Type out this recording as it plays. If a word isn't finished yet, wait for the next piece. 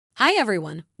Hi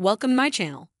everyone, welcome to my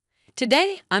channel.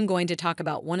 Today, I'm going to talk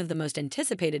about one of the most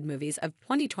anticipated movies of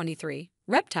 2023,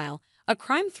 Reptile, a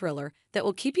crime thriller that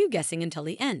will keep you guessing until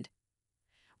the end.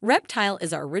 Reptile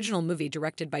is our original movie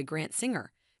directed by Grant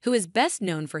Singer, who is best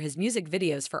known for his music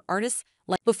videos for artists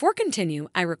like. Before continue,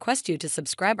 I request you to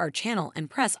subscribe our channel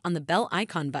and press on the bell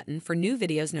icon button for new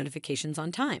videos notifications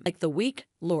on time, like The Week,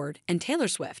 Lorde, and Taylor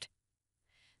Swift.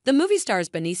 The movie stars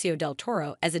Benicio del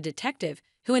Toro as a detective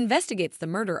who investigates the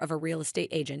murder of a real estate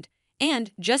agent, and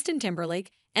Justin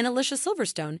Timberlake and Alicia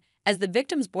Silverstone as the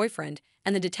victim's boyfriend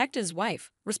and the detective's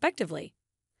wife, respectively.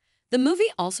 The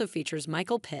movie also features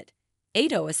Michael Pitt,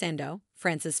 Ado Asando,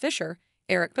 Francis Fisher,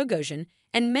 Eric Bogosian,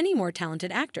 and many more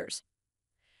talented actors.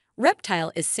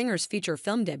 Reptile is Singer's feature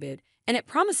film debut, and it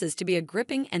promises to be a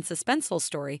gripping and suspenseful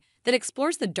story that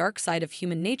explores the dark side of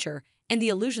human nature and the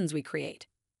illusions we create.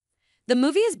 The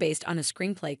movie is based on a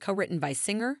screenplay co-written by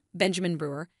Singer, Benjamin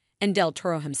Brewer, and Del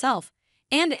Toro himself,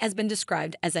 and has been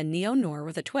described as a neo-noir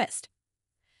with a twist.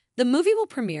 The movie will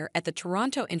premiere at the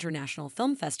Toronto International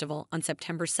Film Festival on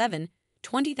September 7,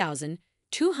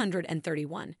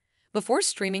 20,231, before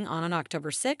streaming on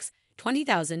October 6,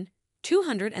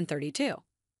 20,232.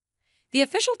 The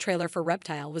official trailer for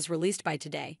Reptile was released by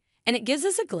Today, and it gives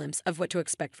us a glimpse of what to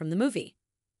expect from the movie.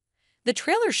 The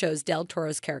trailer shows Del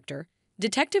Toro's character,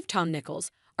 Detective Tom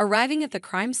Nichols, arriving at the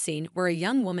crime scene where a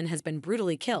young woman has been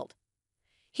brutally killed.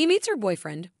 He meets her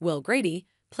boyfriend, Will Grady,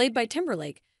 played by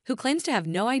Timberlake, who claims to have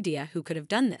no idea who could have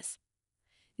done this.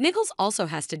 Nichols also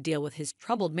has to deal with his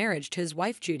troubled marriage to his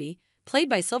wife Judy, played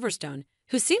by Silverstone,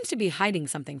 who seems to be hiding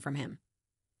something from him.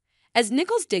 As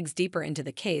Nichols digs deeper into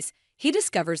the case, he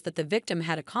discovers that the victim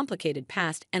had a complicated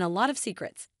past and a lot of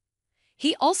secrets.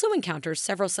 He also encounters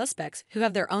several suspects who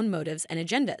have their own motives and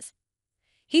agendas.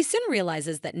 He soon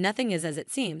realizes that nothing is as it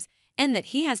seems and that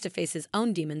he has to face his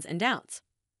own demons and doubts.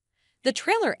 The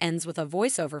trailer ends with a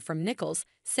voiceover from Nichols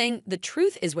saying, "The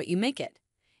truth is what you make it,"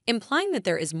 implying that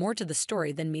there is more to the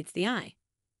story than meets the eye.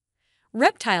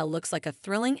 Reptile looks like a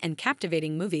thrilling and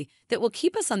captivating movie that will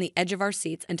keep us on the edge of our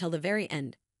seats until the very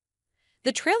end.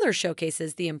 The trailer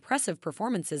showcases the impressive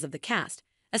performances of the cast,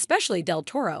 especially Del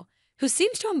Toro, who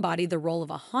seems to embody the role of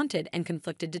a haunted and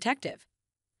conflicted detective.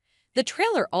 The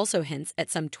trailer also hints at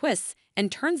some twists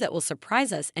and turns that will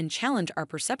surprise us and challenge our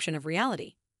perception of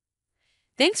reality.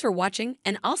 Thanks for watching,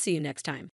 and I'll see you next time.